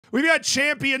We've got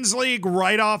Champions League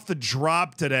right off the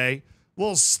drop today.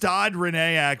 Little Stade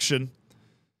Rennais action.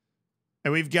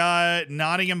 And we've got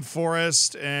Nottingham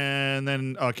Forest and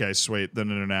then, okay, sweet, then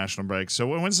international break. So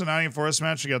when's the Nottingham Forest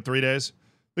match? We got 3 days.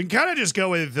 We can kind of just go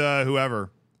with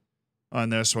whoever on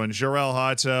this one. Jarell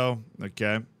Hato.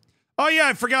 Okay. Oh, yeah,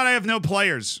 I forgot I have no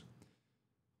players.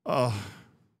 Oh.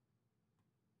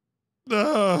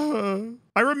 I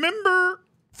remember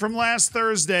from last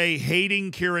Thursday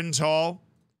hating Kieran Tall.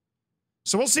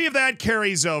 So we'll see if that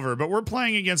carries over. But we're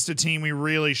playing against a team we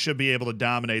really should be able to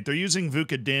dominate. They're using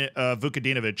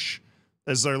Vukadinovic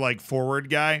as their, like, forward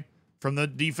guy from the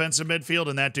defensive midfield,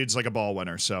 and that dude's like a ball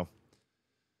winner. So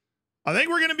I think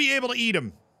we're going to be able to eat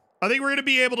him. I think we're going to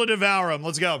be able to devour him.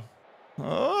 Let's go.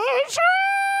 Oh, champions!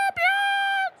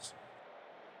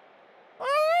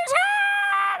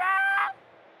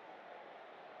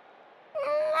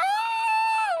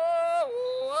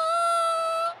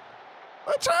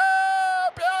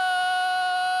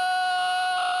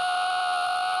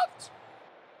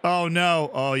 Oh,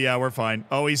 no. Oh, yeah, we're fine.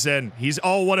 Oh, he's in.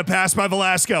 Oh, what a pass by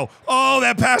Velasco. Oh,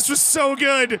 that pass was so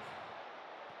good.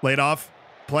 Laid off.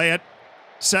 Play it.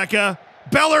 Seca.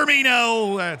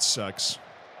 Bellarmino. That sucks.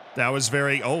 That was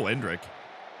very... Oh, Endrick.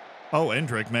 Oh,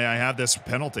 Endrick, may I have this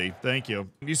penalty? Thank you.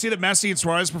 You see the Messi and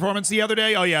Suarez performance the other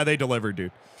day? Oh, yeah, they delivered,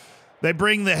 dude. They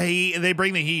bring the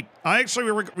heat. I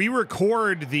actually... We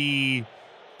record the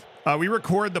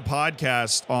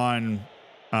podcast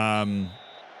on...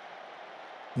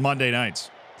 Monday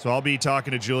nights. So I'll be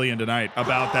talking to Julian tonight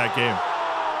about that game.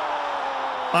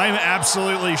 I'm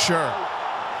absolutely sure.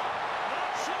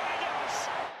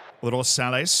 Little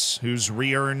Sales, who's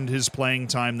re-earned his playing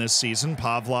time this season.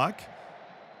 Pavlak.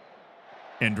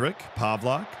 Endrick.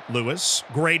 Pavlak. Lewis.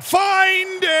 Great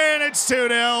find! And it's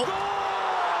 2-0.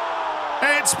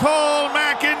 It's Paul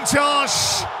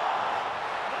McIntosh.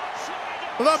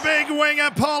 The big winger,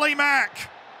 Polly Mac.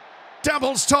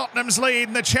 Doubles Tottenham's lead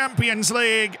in the Champions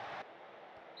League.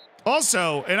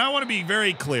 Also, and I want to be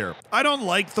very clear, I don't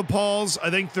like the Pauls. I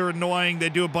think they're annoying. They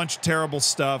do a bunch of terrible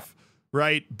stuff,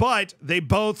 right? But they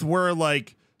both were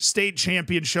like state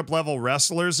championship level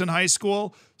wrestlers in high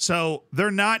school. So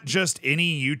they're not just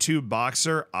any YouTube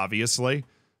boxer, obviously.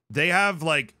 They have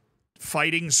like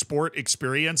fighting sport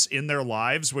experience in their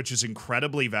lives, which is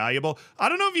incredibly valuable. I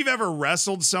don't know if you've ever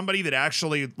wrestled somebody that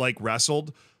actually like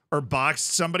wrestled or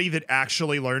boxed somebody that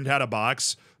actually learned how to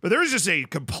box. But there's just a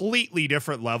completely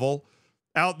different level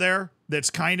out there that's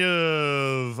kind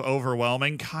of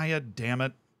overwhelming. Kaya, damn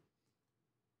it.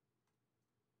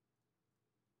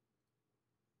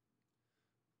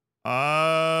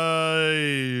 I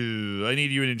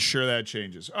need you to ensure that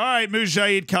changes. All right,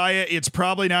 Mujahid Kaya, it's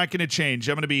probably not going to change.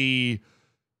 I'm going to be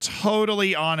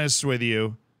totally honest with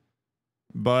you.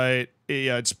 But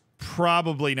yeah, it's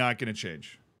probably not going to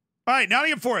change. All right,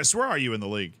 Nottingham Forest, where are you in the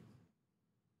league?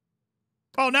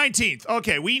 Oh, 19th.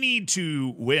 Okay, we need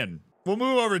to win. We'll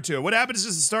move over to it. What happens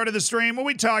is the start of the stream? Well,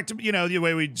 we talked, the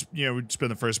way we'd spend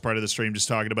the first part of the stream just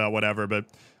talking about whatever, but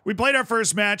we played our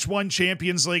first match, won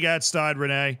Champions League at Stade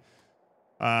Rennais.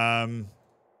 All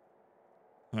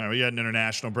right, we got an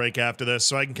international break after this,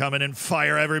 so I can come in and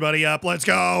fire everybody up. Let's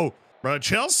go. Bro,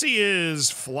 Chelsea is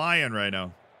flying right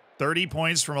now. 30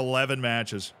 points from 11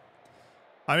 matches.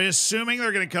 I'm assuming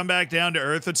they're going to come back down to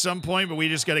earth at some point, but we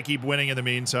just got to keep winning in the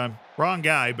meantime. Wrong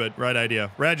guy, but right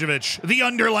idea. Rajovic, the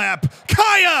underlap.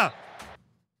 Kaya!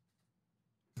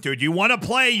 Dude, you want to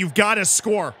play, you've got to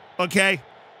score, okay?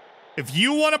 If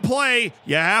you want to play,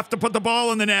 you have to put the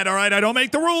ball in the net, all right? I don't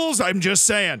make the rules. I'm just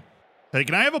saying. Hey,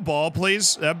 can I have a ball,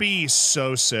 please? That'd be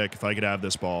so sick if I could have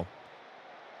this ball.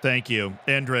 Thank you.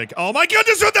 Endrick. Oh, my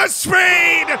goodness, with the speed!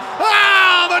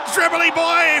 Ah, the dribbly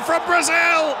boy from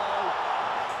Brazil!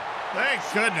 Thank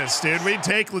goodness, dude.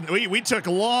 We took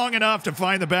long enough to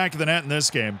find the back of the net in this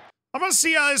game. I'm going to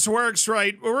see how this works,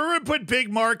 right? We're going to put Big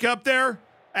Mark up there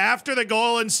after the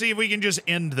goal and see if we can just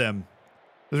end them.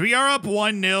 Because we are up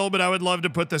 1-0, but I would love to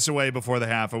put this away before the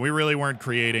half, and we really weren't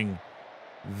creating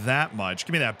that much.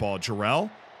 Give me that ball, Jarell.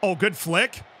 Oh, good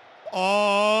flick.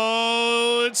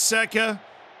 Oh, it's Seca.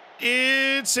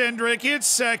 It's Endrick. It's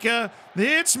Seca.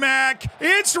 It's Mac.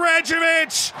 It's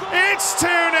Rejovic. It's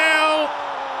 2-0.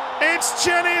 It's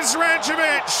Jeniz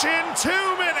Rejovic in 2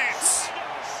 minutes.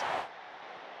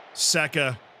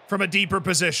 Seca from a deeper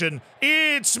position.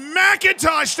 It's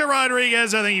McIntosh to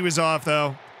Rodriguez. I think he was off,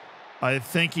 though. I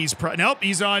think he's... Nope,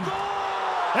 he's on.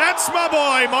 That's my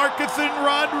boy, Markethan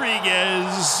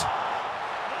Rodriguez.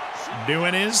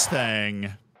 Doing his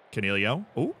thing. Canelio.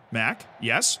 Oh, Mac.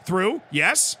 Yes. Through.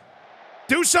 Yes.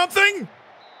 Do something.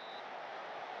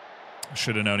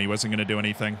 Should have known he wasn't going to do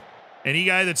anything. Any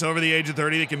guy that's over the age of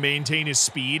 30 that can maintain his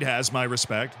speed has my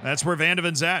respect. That's where Van de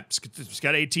Ven's at. He's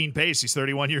got 18 pace. He's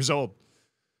 31 years old.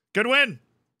 Good win.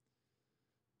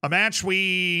 A match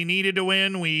we needed to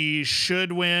win, we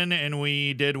should win, and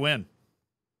we did win.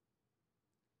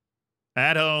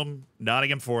 At home,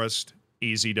 Nottingham Forest,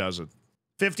 easy does it.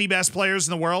 50 best players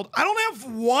in the world. I don't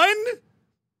have one?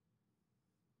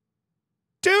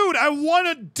 Dude, I won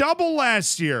a double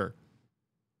last year.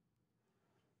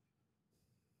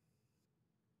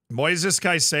 Moises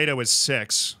Caicedo is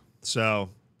 6. So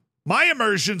my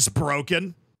immersion's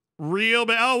broken. Real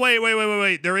bad. Oh,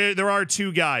 wait. There are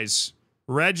 2 guys.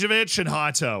 Rejovic and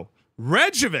Hato.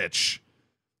 Rejovic.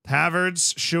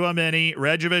 Havertz, Chouameni.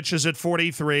 Rejovic is at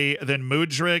 43. Then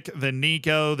Mudryk, then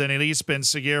Nico, then Elise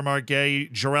Ben-Seguir, Marquet.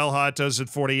 Jarell Hato's at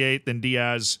 48. Then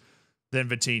Diaz, then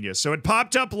Vitinha. So it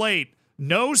popped up late.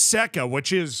 No Seka,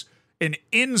 which is an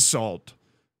insult.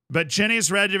 But Jenis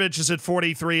Rejovic is at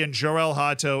 43 and Jarell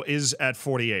Hato is at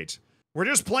 48. We're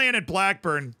just playing at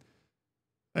Blackburn,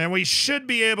 and we should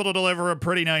be able to deliver a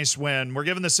pretty nice win. We're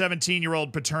giving the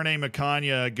 17-year-old Paterne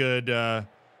Macania a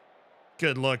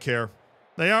good look here.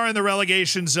 They are in the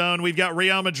relegation zone. We've got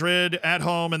Real Madrid at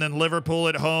home and then Liverpool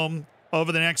at home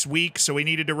over the next week, so we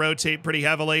needed to rotate pretty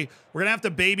heavily. We're going to have to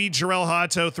baby Jarell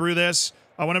Hato through this.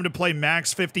 I want him to play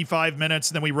max 55 minutes,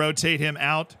 and then we rotate him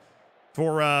out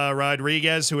for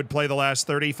Rodriguez, who would play the last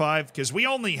 35, because we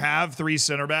only have 3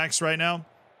 center backs right now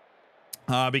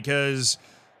because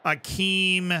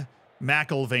Akeem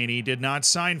McIlvaney did not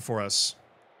sign for us,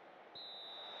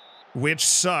 which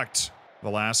sucked.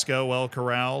 Velasco well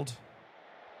corralled.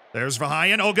 There's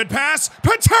Vahayan. Oh, good pass.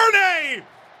 Paterne!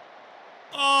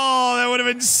 Oh, that would have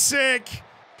been sick.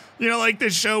 You know, like the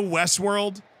show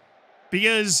Westworld?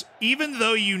 Because even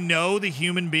though you know the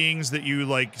human beings that you,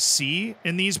 like, see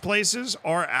in these places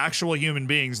are actual human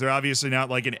beings, they're obviously not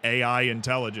like an AI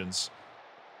intelligence.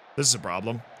 This is a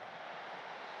problem.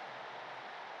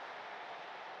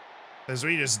 As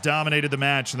we just dominated the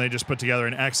match and they just put together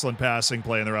an excellent passing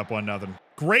play and they're up 1-0.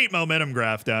 Great momentum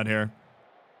graph down here.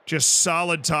 Just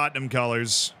solid Tottenham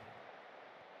colors.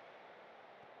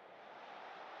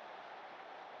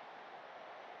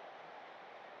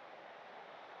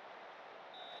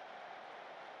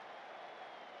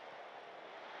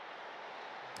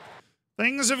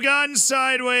 Things have gone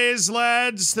sideways,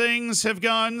 lads. Things have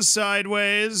gone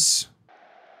sideways.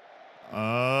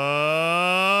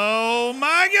 Oh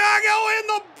my God, go in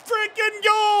the freaking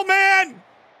goal, man!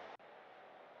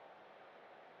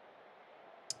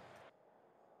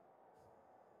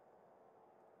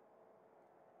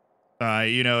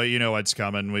 You know what's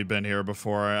coming. We've been here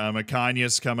before.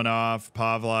 Makanya's coming off.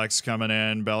 Pavlak's coming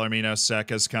in. Bellarmino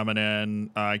Seka's coming in.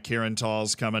 Kieran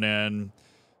Tall's coming in.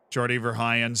 Jordi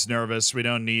Verheyen's nervous. We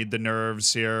don't need the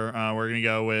nerves here. We're going to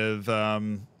go with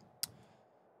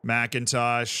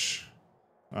McIntosh.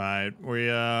 All right.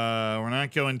 We're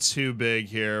not going too big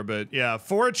here, but yeah,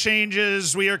 4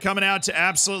 changes. We are coming out to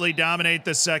absolutely dominate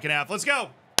the second half. Let's go.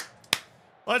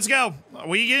 Let's go.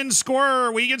 We can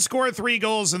score 3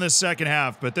 goals in the second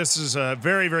half, but this is a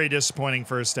very, very disappointing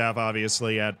first half,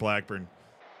 obviously, at Blackburn.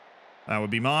 That would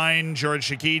be mine. George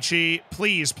Shikichi,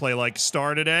 please play like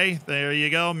star today. There you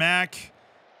go, Mac.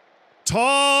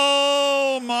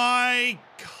 Oh my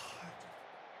God.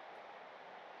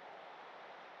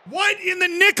 What in the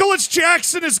Nicholas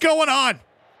Jackson is going on?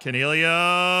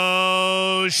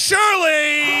 Canelio,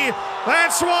 surely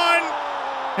that's one.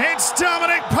 It's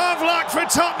Dominic Pavlak for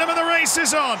Tottenham and the race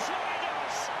is on.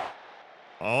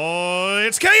 Oh,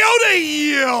 it's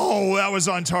Coyote. Oh, that was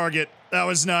on target. That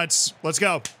was nuts. Let's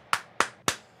go.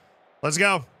 Let's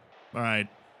go. All right.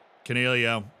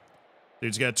 Canelio.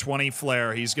 Dude's got 20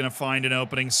 flair. He's going to find an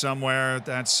opening somewhere.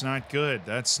 That's not good.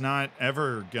 That's not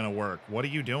ever going to work. What are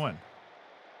you doing?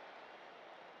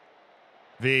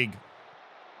 Vig.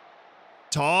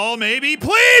 Tall, maybe.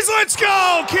 Please, let's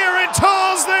go! Kieran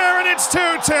Tall's there, and it's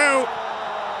 2-2.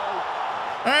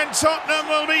 And Tottenham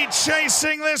will be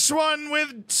chasing this one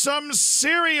with some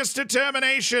serious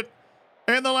determination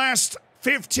in the last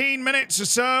 15 minutes or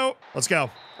so. Let's go.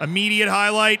 Immediate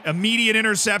highlight. Immediate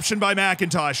interception by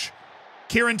McIntosh.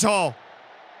 Kieran Tall.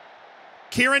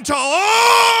 Kieran Tall.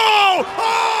 Oh! Oh!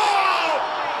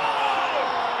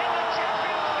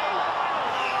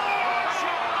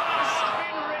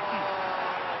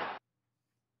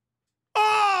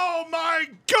 Oh my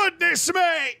goodness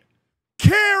me!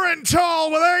 Kieran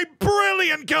Tall with a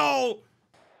brilliant goal.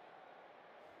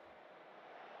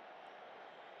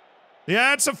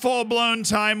 Yeah, it's a full-blown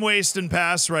time-wasting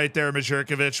pass right there,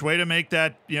 Majurkovic. Way to make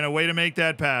that, way to make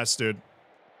that pass, dude.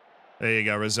 There you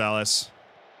go, Rosales.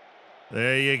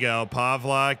 There you go.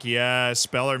 Pavlak, yes.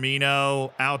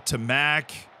 Bellarmino out to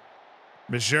Mac.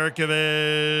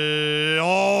 Mazurkovic.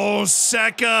 Oh,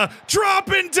 Seka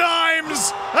dropping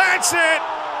dimes. That's it.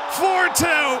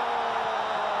 4-2.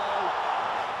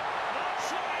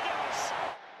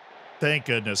 Thank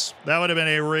goodness. That would have been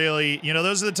a really, you know,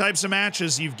 those are the types of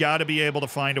matches you've got to be able to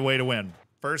find a way to win.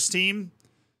 First team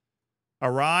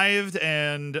arrived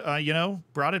and, you know,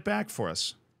 brought it back for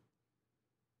us.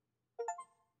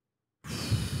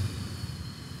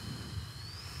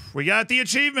 We got the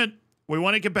achievement. We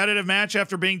won a competitive match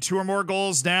after being 2 or more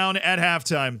goals down at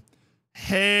halftime.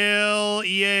 Hell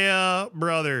yeah,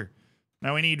 brother.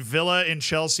 Now we need Villa and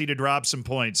Chelsea to drop some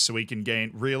points so we can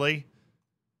gain. Really?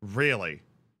 Really?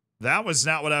 That was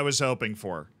not what I was hoping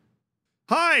for.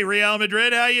 Hi, Real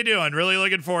Madrid. How you doing? Really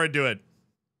looking forward to it.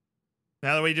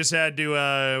 Now that we just had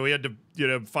to, you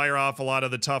know, fire off a lot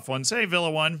of the tough ones. Hey, Villa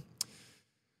won.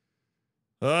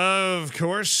 Of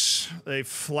course, they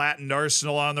flattened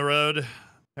Arsenal on the road.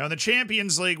 Now in the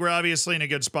Champions League, we're obviously in a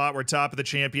good spot. We're top of the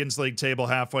Champions League table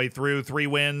halfway through. 3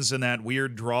 wins and that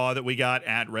weird draw that we got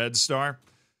at Red Star.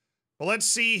 Well, let's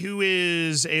see who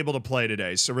is able to play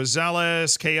today. So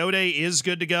Rosales, Coyote is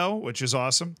good to go, which is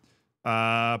awesome.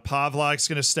 Pavlak's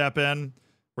going to step in.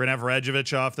 We're going to have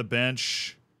Rejovic off the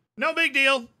bench. No big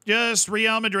deal. Just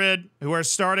Real Madrid, who are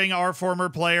starting our former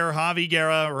player, Javi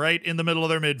Guerra, right in the middle of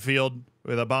their midfield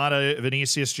with Abada,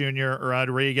 Vinicius Jr.,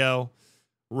 Rodrigo,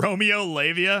 Romeo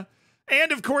Lavia,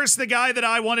 and, of course, the guy that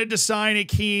I wanted to sign,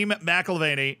 Akeem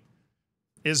McIlvaney,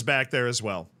 is back there as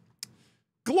well.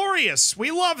 Glorious. We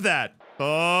love that.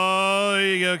 Oh, there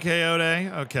you go, Coyote.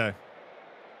 Okay.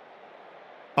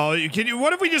 Oh,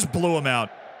 what if we just blew him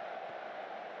out?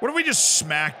 What if we just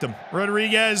smacked him?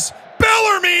 Rodriguez.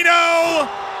 Bellarmino!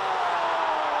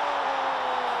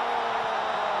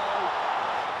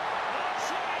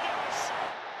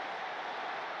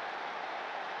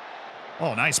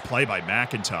 Oh, nice play by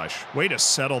McIntosh. Way to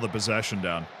settle the possession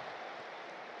down.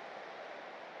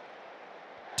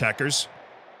 Teckers.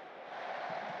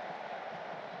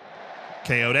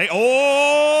 Coyote.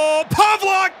 Oh,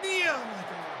 Pavlak! Yeah, oh my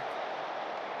God.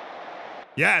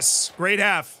 Yes, great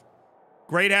half.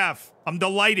 Great half. I'm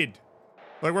delighted.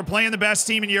 Like, we're playing the best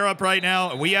team in Europe right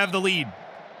now. We have the lead.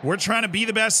 We're trying to be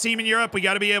the best team in Europe. We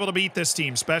got to be able to beat this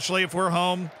team, especially if we're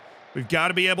home. We've got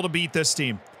to be able to beat this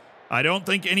team. I don't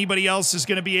think anybody else is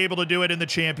going to be able to do it in the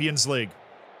Champions League.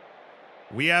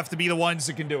 We have to be the ones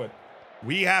that can do it.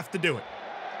 We have to do it.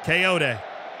 Coyote.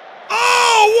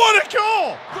 Oh, what a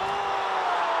goal!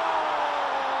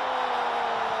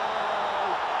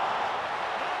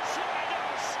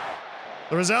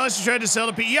 Rosales tried to sell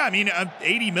to P. Yeah, I mean,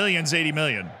 80 million's 80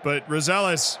 million. But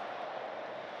Rosales,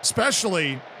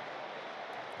 especially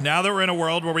now that we're in a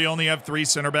world where we only have 3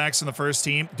 center backs in the first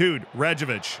team. Dude,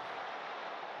 Rejovic.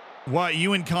 What,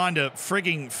 you and Konda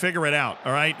frigging figure it out,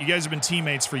 all right? You guys have been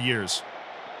teammates for years.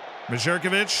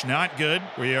 Mazurkovic, not good.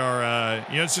 We are,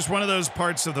 you know, it's just one of those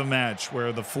parts of the match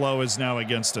where the flow is now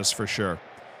against us for sure.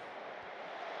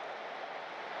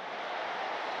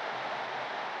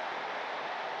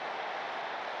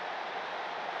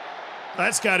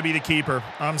 That's got to be the keeper.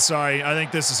 I'm sorry. I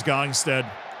think this is Gongstead.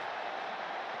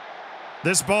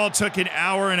 This ball took an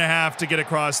hour and a half to get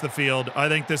across the field. I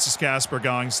think this is Casper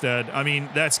Gongstead. I mean,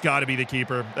 that's got to be the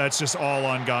keeper. That's just all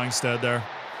on Gongstead there.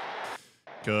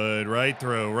 Good. Right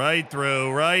through, right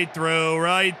through, right through,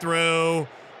 right through,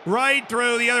 right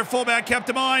through. The other fullback kept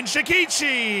him on.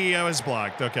 Shikichi! That was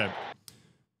blocked. Okay.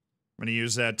 I'm going to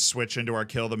use that to switch into our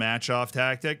kill the match off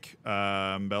tactic.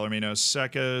 Bellarmino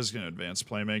Seka is going to advance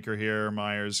playmaker here.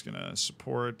 Myers going to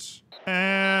support.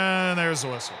 And there's the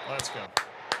whistle. Let's go.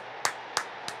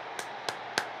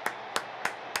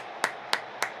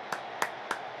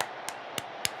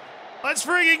 Let's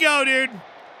freaking go, dude.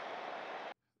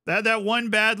 They had that one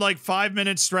bad, like,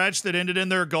 5-minute stretch that ended in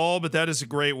their goal, but that is a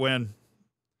great win.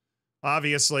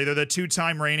 Obviously, they're the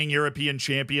 2-time reigning European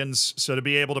champions, so to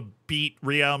be able to beat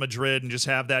Real Madrid and just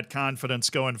have that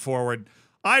confidence going forward,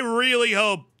 I really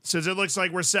hope, since it looks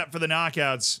like we're set for the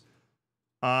knockouts.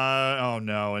 Oh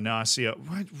no, Inacio.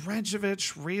 What,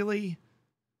 Rejovic, really?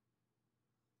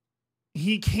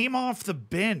 He came off the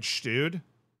bench, dude.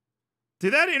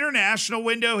 Dude, that international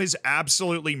window has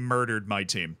absolutely murdered my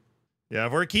team. Yeah,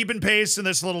 if we're keeping pace in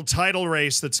this little title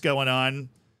race that's going on,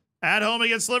 at home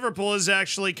against Liverpool is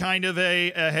actually kind of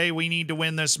a hey, we need to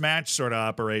win this match sort of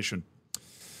operation.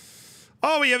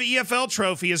 Oh, we have EFL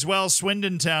trophy as well.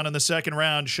 Swindon Town in the second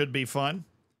round should be fun.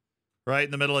 Right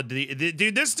in the middle of the...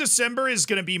 Dude, this December is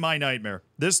going to be my nightmare.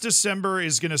 This December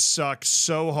is going to suck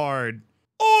so hard.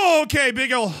 Oh, okay,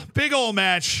 big ol'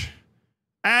 match.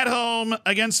 At home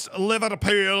against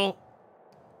Liverpool.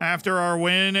 after our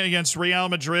win against Real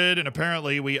Madrid, and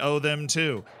apparently we owe them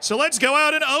too. So let's go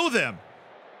out and owe them.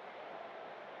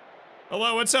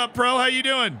 Hello, what's up, bro? How you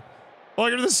doing?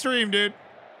 Welcome to the stream, dude.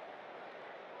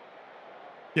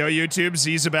 Yo, YouTube,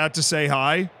 Z's about to say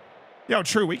hi. Yo,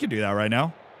 true, we can do that right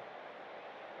now.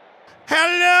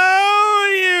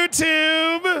 Hello,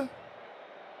 YouTube.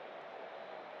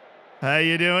 How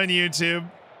you doing, YouTube?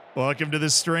 Welcome to the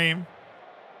stream.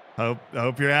 Hope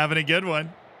you're having a good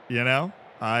one. You know,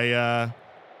 I'm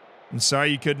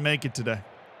sorry you couldn't make it today,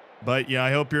 but yeah,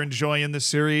 I hope you're enjoying the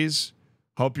series.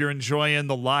 Hope you're enjoying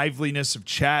the liveliness of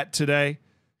chat today,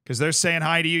 because they're saying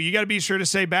hi to you. You got to be sure to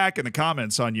say back in the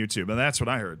comments on YouTube, and that's what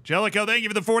I heard. Jellico, thank you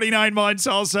for the 49 months.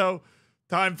 Also,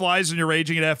 time flies when you're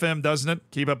raging at FM, doesn't it?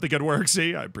 Keep up the good work.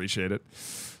 See, I appreciate it.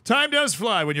 Time does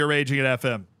fly when you're raging at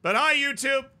FM. But hi,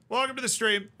 YouTube. Welcome to the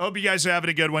stream. Hope you guys are having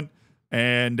a good one.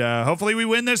 And hopefully we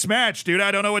win this match, dude.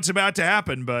 I don't know what's about to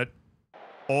happen, but...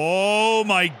 Oh,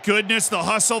 my goodness. The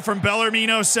hustle from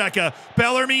Bellarmino Secca.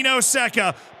 Bellarmino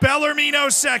Secca. Bellarmino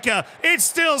Secca. It's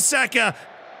still Secca.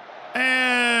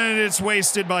 And it's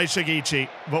wasted by Shigechi.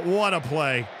 But what a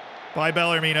play by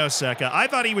Bellarmino Secca. I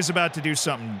thought he was about to do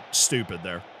something stupid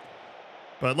there.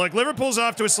 But look, Liverpool's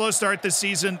off to a slow start this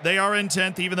season. They are in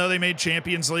 10th, even though they made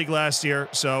Champions League last year.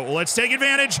 So let's take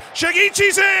advantage.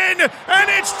 Shigechi's in! And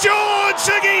it's George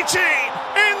Shigechi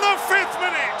in the 5th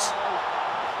minute.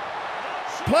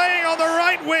 Playing on the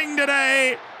right wing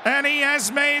today, and he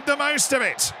has made the most of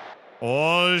it.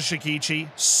 Oh, Shigechi,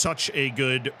 such a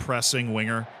good pressing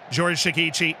winger. George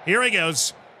Shigechi, here he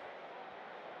goes.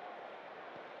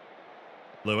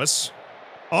 Lewis.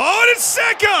 Oh, and it's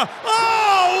Secca!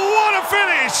 Oh, what a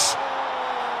finish!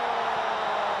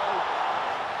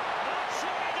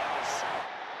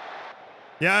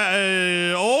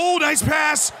 Yeah, oh, nice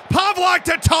pass. Pavlak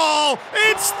to Tall.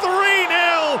 It's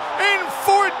 3-0 in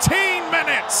 14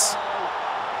 minutes.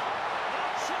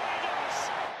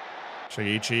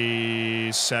 Shigechi,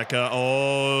 Secca.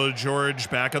 Oh,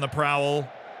 George back on the prowl.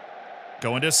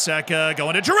 Going to Secca,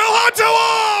 going to Jurel Hato.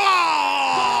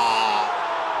 Oh!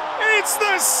 It's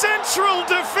the central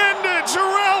defender,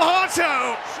 Jurel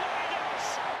Hato.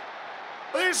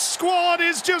 This squad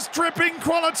is just dripping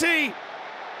quality.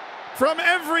 From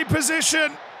every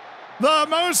position, the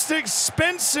most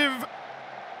expensive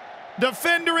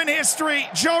defender in history,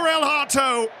 Jurel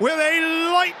Hato, with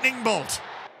a lightning bolt.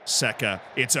 Secca,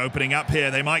 it's opening up here.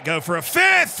 They might go for a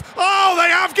 5th. Oh, they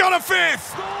have got a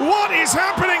 5th. What is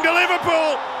happening to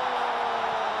Liverpool?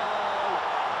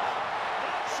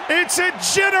 It's a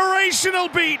generational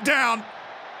beatdown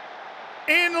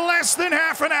in less than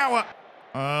half an hour.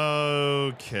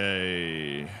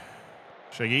 Okay.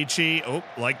 Shigechi, oh,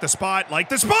 like the spot.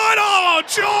 Oh,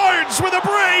 George with a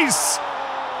brace.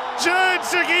 George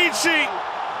Shigechi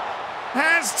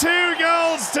has 2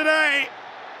 goals today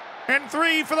and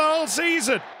 3 for the whole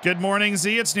season. Good morning,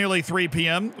 Z. It's nearly 3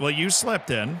 p.m. Well, you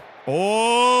slept in.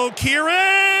 Oh,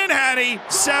 Kieran Hattie,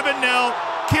 7-0.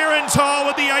 Kieran Tall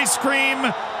with the ice cream,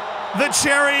 the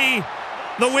cherry,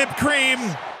 the whipped cream.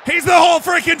 He's the whole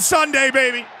freaking Sunday,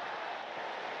 baby.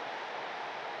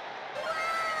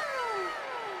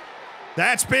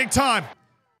 That's big time.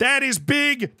 That is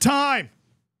big time.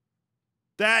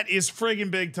 That is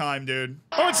friggin' big time, dude.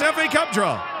 Oh, it's FA Cup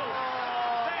draw.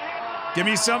 Give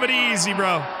me somebody easy,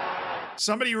 bro.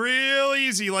 Somebody real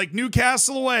easy, like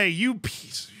Newcastle away. You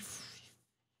piece.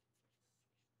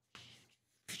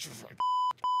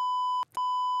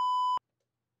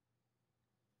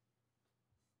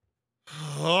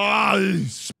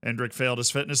 Hendrick failed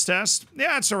his fitness test.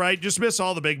 Yeah, it's all right. Just miss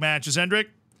all the big matches, Hendrick.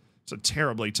 It's a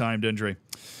terribly timed injury.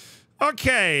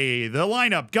 Okay, the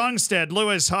lineup. Gongstead,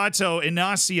 Lewis, Hato,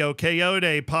 Inacio,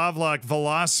 Coyote, Pavlak,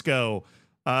 Velasco,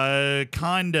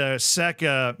 Konda,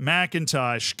 Secca,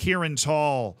 McIntosh, Kieran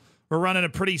Tall. We're running a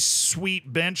pretty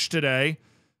sweet bench today.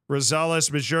 Rosales,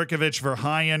 Bajurkovic,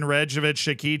 Verheyen, Rejovic,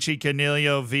 Shigechi,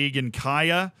 Canelio, Vig, and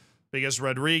Kaya. Because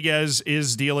Rodriguez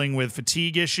is dealing with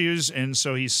fatigue issues, and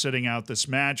so he's sitting out this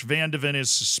match. Van de Ven is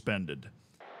suspended.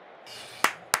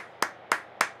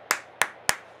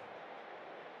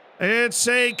 It's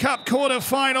a cup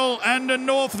quarter-final and a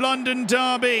North London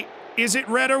derby. Is it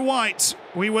red or white?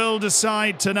 We will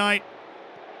decide tonight.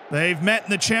 They've met in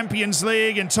the Champions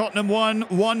League and Tottenham won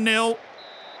 1-0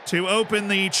 to open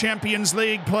the Champions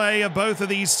League play of both of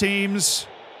these teams.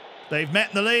 They've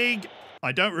met in the league.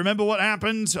 I don't remember what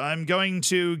happened. I'm going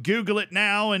to Google it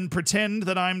now and pretend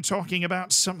that I'm talking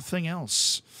about something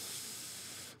else.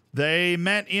 They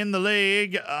met in the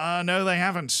league. No, they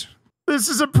haven't. This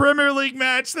is a Premier League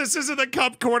match. This isn't the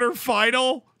Cup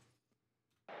quarter-final.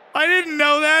 I didn't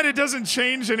know that. It doesn't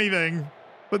change anything.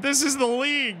 But this is the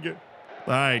league.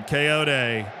 All right,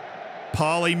 Coyote.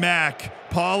 Paulie Mack.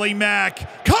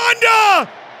 Conda!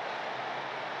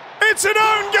 It's an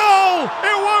own goal!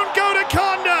 It won't go to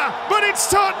Conda, but it's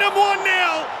Tottenham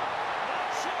 1-0.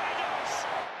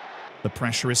 The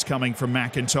pressure is coming from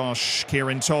McIntosh.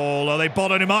 Kieran Toll. Oh, they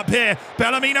bottled him up here.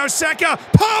 Bellamino Seka.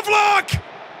 Pavlak!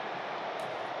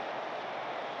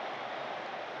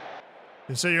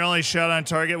 So your only shot on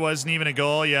target wasn't even a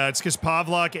goal? Yeah, it's because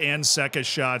Pavlak and Seka's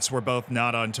shots were both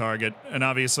not on target. And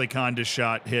obviously Conda's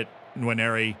shot hit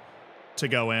Nwaneri to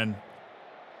go in.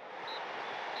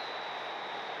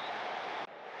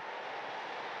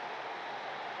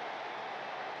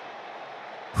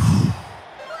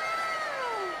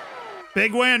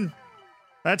 Big win.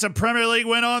 That's a Premier League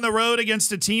win on the road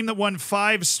against a team that won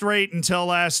 5 straight until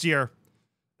last year.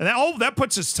 And that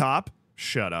puts us top.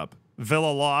 Shut up.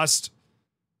 Villa lost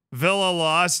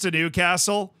to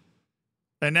Newcastle.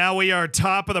 And now we are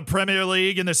top of the Premier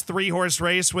League in this 3-horse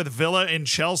race with Villa and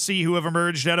Chelsea, who have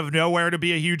emerged out of nowhere to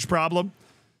be a huge problem.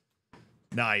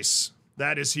 Nice.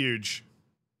 That is huge.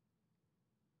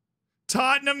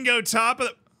 Tottenham go top of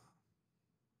the...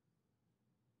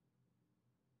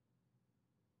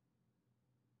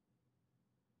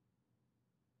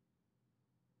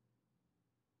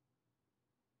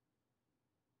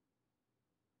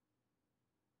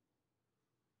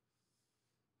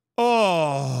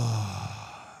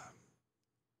 Oh,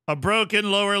 a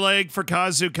broken lower leg for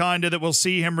Kazu Konda that will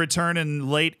see him return in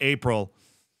late April.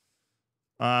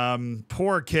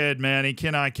 Poor kid, man. He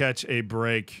cannot catch a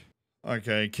break.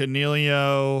 Okay,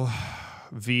 Canelio,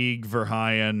 Vieg,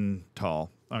 Verheyen, Tall.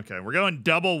 Okay, we're going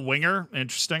double winger.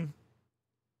 Interesting.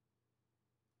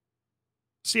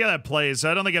 See how that plays.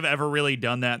 I don't think I've ever really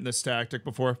done that in this tactic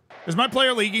before. Is my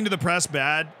player leaking to the press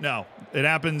bad? No. It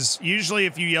happens. Usually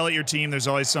if you yell at your team, there's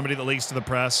always somebody that leaks to the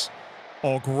press.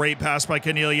 Oh, great pass by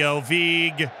Canelio.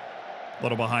 Vieg. A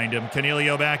little behind him.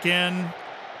 Canelio back in.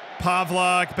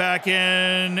 Pavlak back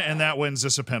in. And that wins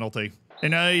us a penalty.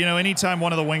 And, you know, anytime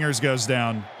one of the wingers goes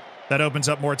down, that opens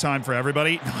up more time for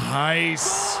everybody.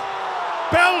 Nice.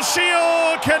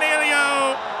 Belshio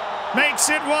Canelio makes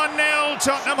it 1-0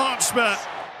 Tottenham Hotspur.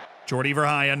 Jordi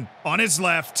Verheyen on his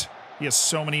left. He has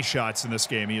so many shots in this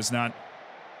game. He is not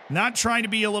trying to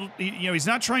be a little, you know, he's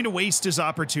not trying to waste his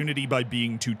opportunity by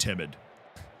being too timid.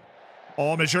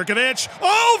 Oh, Mazurkovic.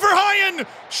 Oh, Verheyen!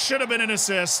 Should have been an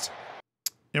assist.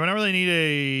 Yeah, we don't really need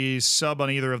a sub on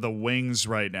either of the wings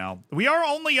right now. We are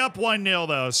only up 1-0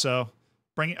 though, so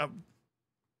bring it up.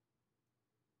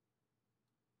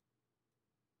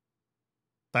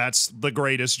 That's the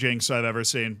greatest jinx I've ever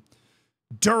seen.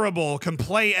 Durable, can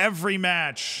play every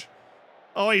match.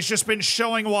 Oh, he's just been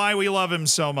showing why we love him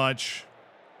so much.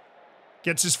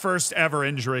 Gets his first ever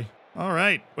injury. All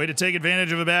right, way to take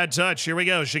advantage of a bad touch. Here we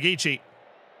go, Shigechi.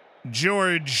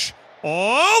 George.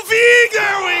 Oh, Vieg,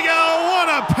 there we go. What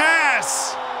a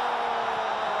pass.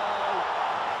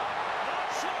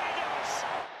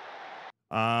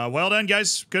 Well done,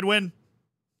 guys. Good win.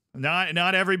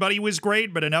 Not everybody was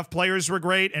great, but enough players were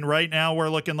great, and right now we're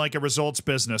looking like a results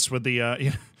business with the,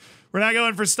 we're not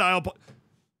going for style.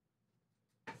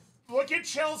 Look at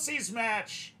Chelsea's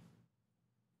match.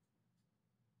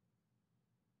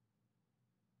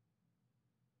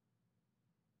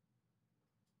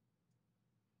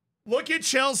 Look at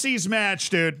Chelsea's match,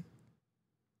 dude.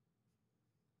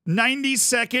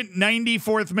 92nd,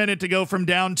 94th minute to go from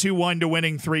down 2-1 to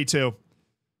winning 3-2.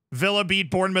 Villa beat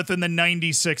Bournemouth in the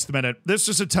 96th minute. This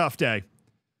was a tough day.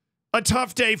 A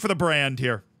tough day for the brand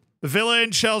here. Villa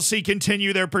and Chelsea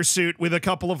continue their pursuit with a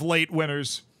couple of late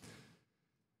winners.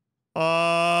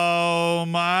 Oh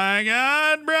my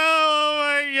God, bro.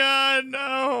 Oh my God,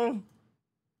 no.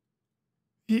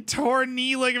 He tore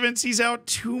knee ligaments. He's out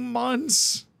 2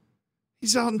 months.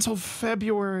 He's out until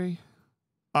February.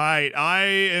 All right, I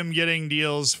am getting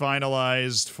deals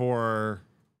finalized for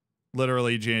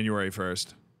literally January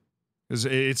 1st. Because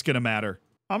it's going to matter.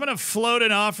 I'm going to float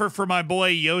an offer for my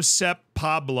boy Josep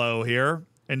Pablo here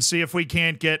and see if we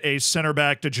can't get a center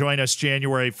back to join us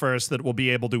January 1st that will be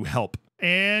able to help.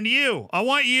 And you, I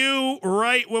want you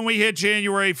right when we hit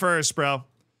January 1st, bro.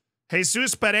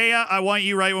 Jesus Pereira, I want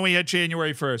you right when we hit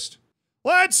January 1st.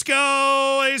 Let's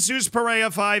go! Jesus Pereira,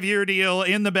 5-year deal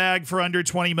in the bag for under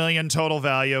 20 million total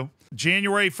value.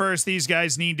 January 1st, these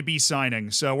guys need to be signing.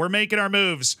 So we're making our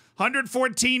moves.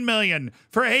 114 million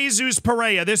for Jesus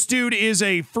Pereira. This dude is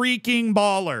a freaking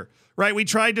baller, right? We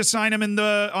tried to sign him in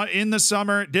the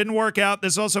summer. Didn't work out.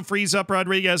 This also frees up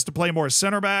Rodriguez to play more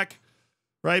center back,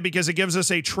 right? Because it gives us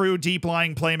a true deep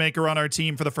lying playmaker on our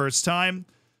team for the first time.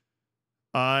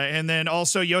 And then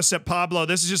also Josep Pablo.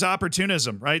 This is just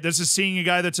opportunism, right? This is seeing a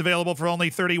guy that's available for only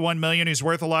 31 million. He's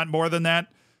worth a lot more than that,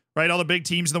 right? All the big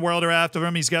teams in the world are after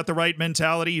him. He's got the right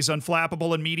mentality. He's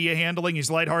unflappable in media handling.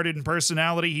 He's lighthearted in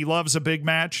personality. He loves a big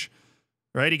match,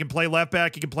 right? He can play left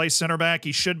back. He can play center back.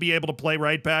 He should be able to play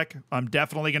right back. I'm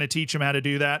definitely going to teach him how to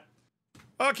do that.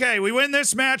 Okay, we win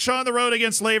this match on the road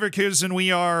against Leverkusen.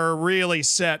 We are really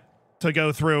set to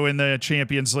go through in the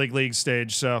Champions League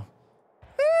stage, so...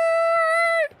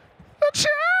 The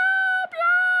champions!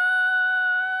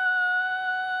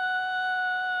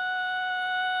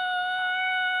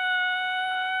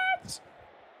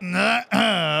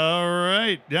 All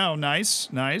right. Oh,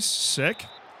 nice. Nice. Sick.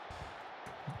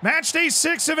 Match day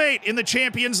 6 of 8 in the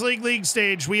Champions League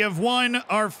stage. We have won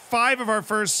our 5 of our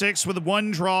first 6 with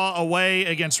 1 draw away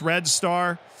against Red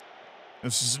Star.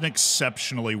 This is an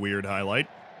exceptionally weird highlight.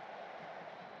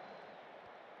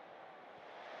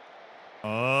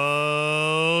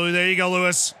 Oh, there you go,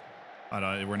 Lewis.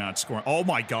 We're not scoring. Oh,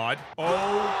 my God. Oh, my.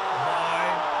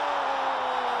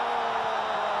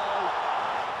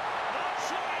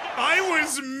 I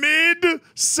was mid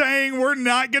saying we're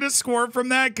not going to score from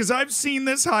that because I've seen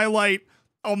this highlight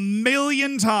a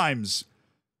million times.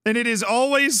 And it is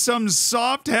always some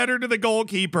soft header to the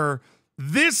goalkeeper.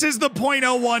 This is the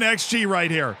 .01 XG right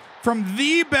here from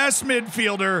the best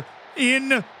midfielder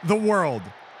in the world.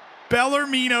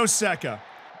 Bellarmino Secca.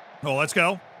 Oh, let's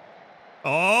go.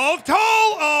 Oh, Toll!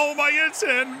 Oh, my, it's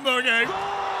in. Okay.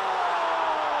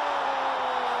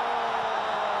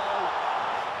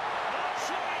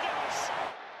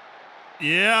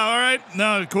 Yeah, all right.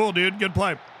 No, cool, dude. Good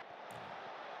play.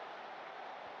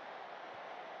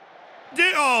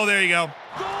 Oh, there you go.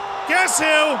 Guess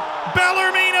who?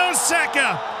 Bellarmino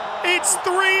Secca. It's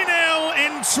 3-0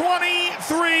 in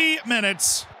 23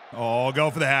 minutes. Oh,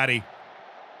 go for the Hattie.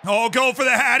 Oh, go for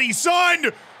the Hattie,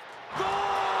 son!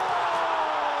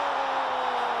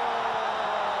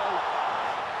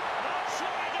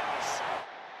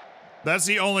 That's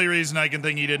the only reason I can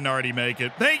think he didn't already make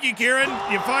it. Thank you, Kieran.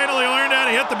 You finally learned how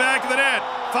to hit the back of the net.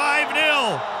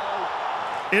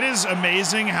 5-0. It is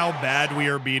amazing how bad we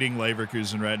are beating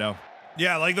Leverkusen right now.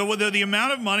 Yeah, like the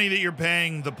amount of money that you're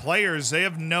paying the players, they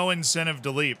have no incentive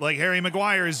to leave. Like Harry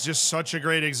Maguire is just such a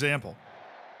great example.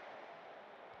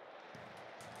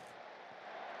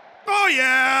 Oh,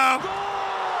 yeah.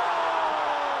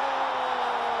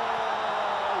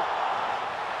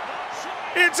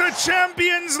 It's a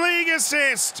Champions League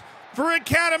assist for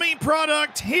Academy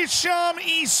product Hisham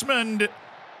Eastman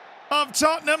of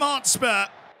Tottenham Hotspur.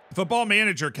 Football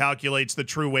Manager calculates the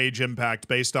true wage impact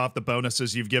based off the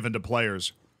bonuses you've given to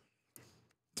players.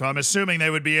 So I'm assuming they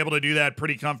would be able to do that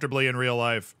pretty comfortably in real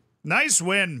life. Nice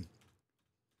win.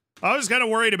 I was kind of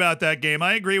worried about that game.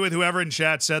 I agree with whoever in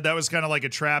chat said that was kind of like a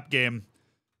trap game.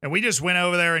 And we just went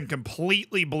over there and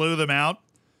completely blew them out,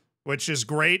 which is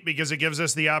great because it gives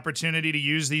us the opportunity to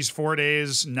use these 4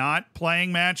 days not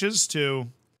playing matches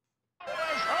to...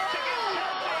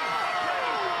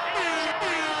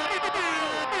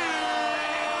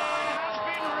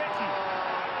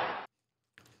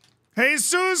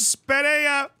 Jesus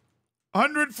Pereira,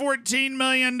 $114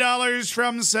 million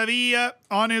from Sevilla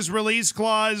on his release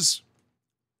clause.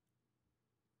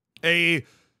 A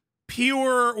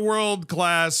pure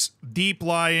world-class,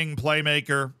 deep-lying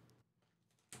playmaker.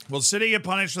 Will City get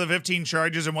punished for the 15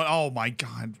 charges and what? Oh my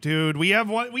God, dude. We have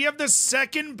the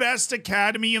second best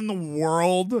academy in the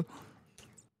world.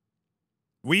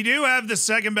 We do have the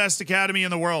second best academy in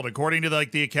the world, according to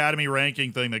like the academy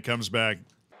ranking thing that comes back.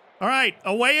 All right,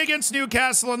 away against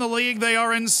Newcastle in the league. They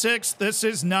are in 6th. This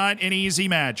is not an easy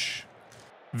match.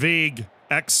 Vig,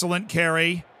 excellent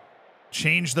carry.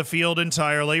 Changed the field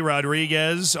entirely.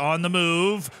 Rodriguez on the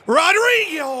move.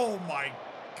 Rodriguez! Oh my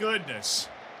goodness.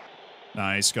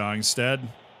 Nice, Gongstead.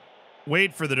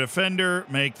 Wait for the defender.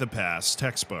 Make the pass.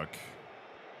 Textbook.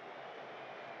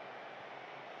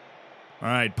 All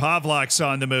right, Pavlak's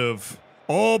on the move.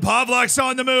 Oh, Pavlak's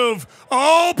on the move.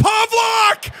 Oh,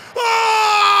 Pavlak!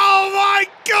 Oh, my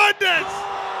goodness!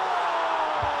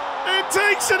 It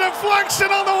takes a deflection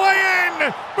on the way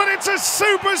in, but it's a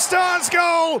superstar's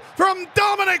goal from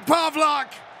Dominic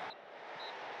Pavlak.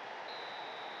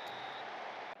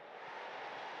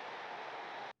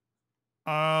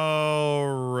 All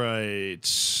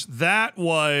right. That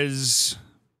was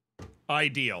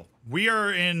ideal. We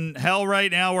are in hell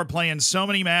right now. We're playing so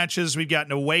many matches. We've got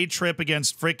an away trip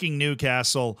against freaking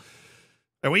Newcastle.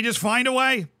 And we just find a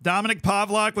way. Dominic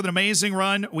Pavlak with an amazing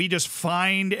run. We just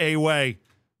find a way.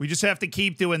 We just have to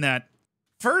keep doing that.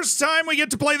 First time we get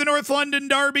to play the North London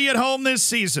Derby at home this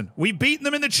season. We've beaten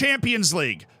them in the Champions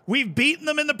League. We've beaten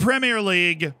them in the Premier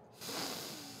League.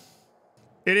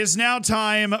 It is now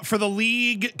time for the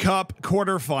League Cup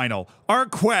quarterfinal. Our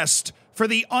quest for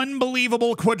the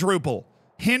unbelievable quadruple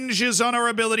hinges on our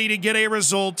ability to get a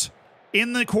result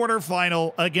in the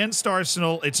quarterfinal against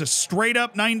Arsenal. It's a straight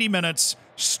up 90 minutes,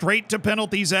 straight to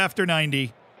penalties after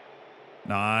 90.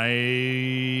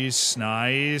 Nice,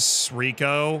 nice.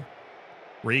 Rico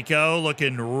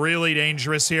looking really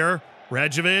dangerous here.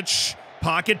 Rejovic,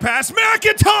 pocket pass,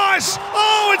 McIntosh!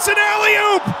 Oh, it's an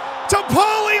alley-oop to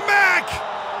Paulie Mac!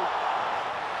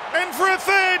 And for a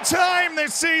third time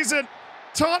this season,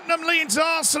 Tottenham leads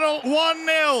Arsenal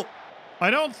 1-0. I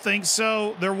don't think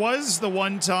so. There was the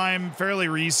one time fairly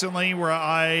recently where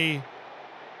I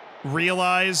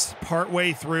realized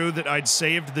partway through that I'd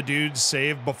saved the dude's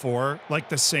save before, like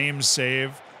the same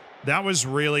save. That was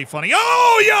really funny.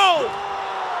 Oh, yo!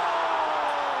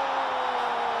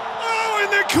 Oh,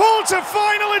 and the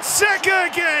quarterfinal at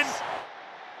Seka again.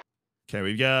 Okay,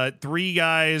 we've got three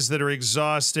guys that are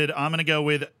exhausted. I'm going to go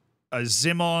with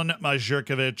Zimon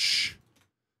Majurkovic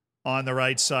on the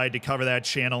right side to cover that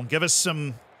channel. Give us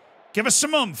some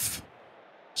oomph,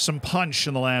 some punch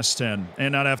in the last 10,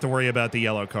 and not have to worry about the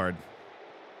yellow card.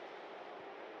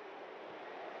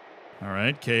 All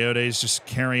right, Coyote's just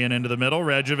carrying into the middle.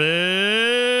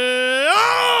 Rejovic.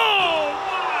 Oh,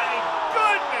 my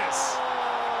goodness!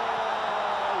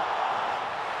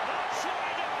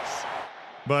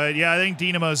 But yeah, I think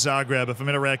Dinamo Zagreb, if I'm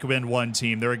going to recommend one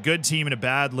team, they're a good team in a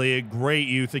bad league, great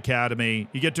youth academy.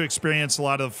 You get to experience a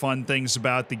lot of the fun things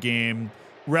about the game.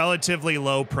 Relatively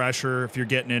low pressure if you're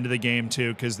getting into the game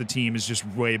too, because the team is just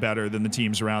way better than the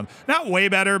teams around. Not way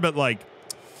better, but like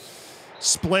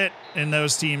Split and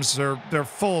those teams they're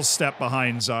full step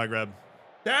behind Zagreb.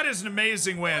 That is an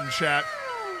amazing win, chat.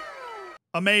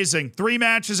 Amazing. 3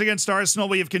 matches against Arsenal.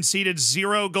 We have conceded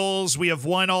 0 goals. We have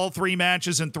won all 3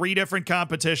 matches in 3 different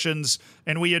competitions,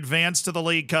 and we advanced to the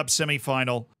League Cup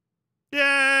semifinal.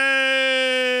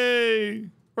 Yay!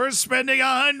 We're spending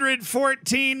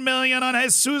 $114 million on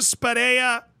Jesus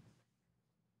Pereira.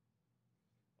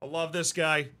 I love this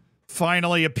guy.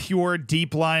 Finally, a pure,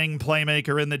 deep-lying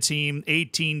playmaker in the team.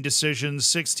 18 decisions,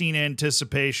 16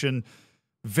 anticipation.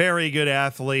 Very good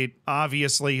athlete.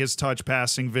 Obviously, his touch,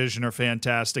 passing, vision are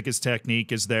fantastic. His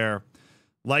technique is there.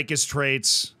 Like his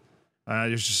traits.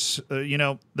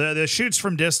 The shoots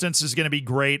from distance is going to be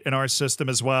great in our system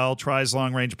as well. Tries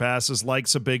long-range passes,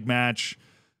 likes a big match,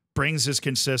 brings his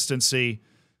consistency.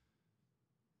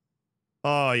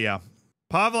 Oh, yeah.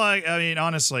 Pavla, I mean,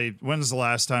 honestly, when's the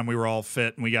last time we were all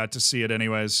fit and we got to see it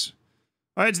anyways?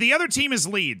 All right, so the other team is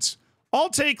Leeds. I'll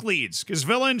take Leeds, because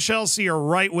Villa and Chelsea are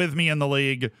right with me in the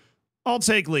league. I'll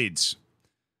take Leeds.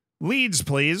 Leeds,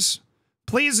 please.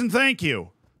 Please and thank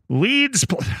you. Leeds,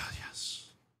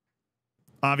 yes.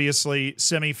 Obviously,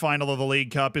 semifinal of the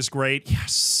League Cup is great.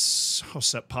 Yes.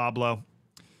 Josep Pablo.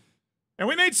 And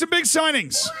we made some big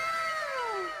signings.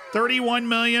 31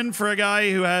 million for a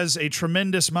guy who has a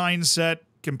tremendous mindset,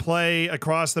 can play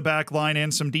across the back line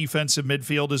and some defensive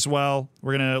midfield as well.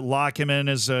 We're going to lock him in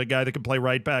as a guy that can play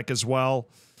right back as well.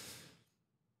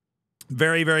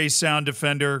 Very, very sound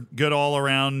defender. Good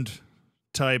all-around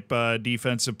type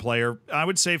defensive player. I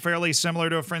would say fairly similar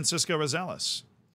to a Francisco Rosales.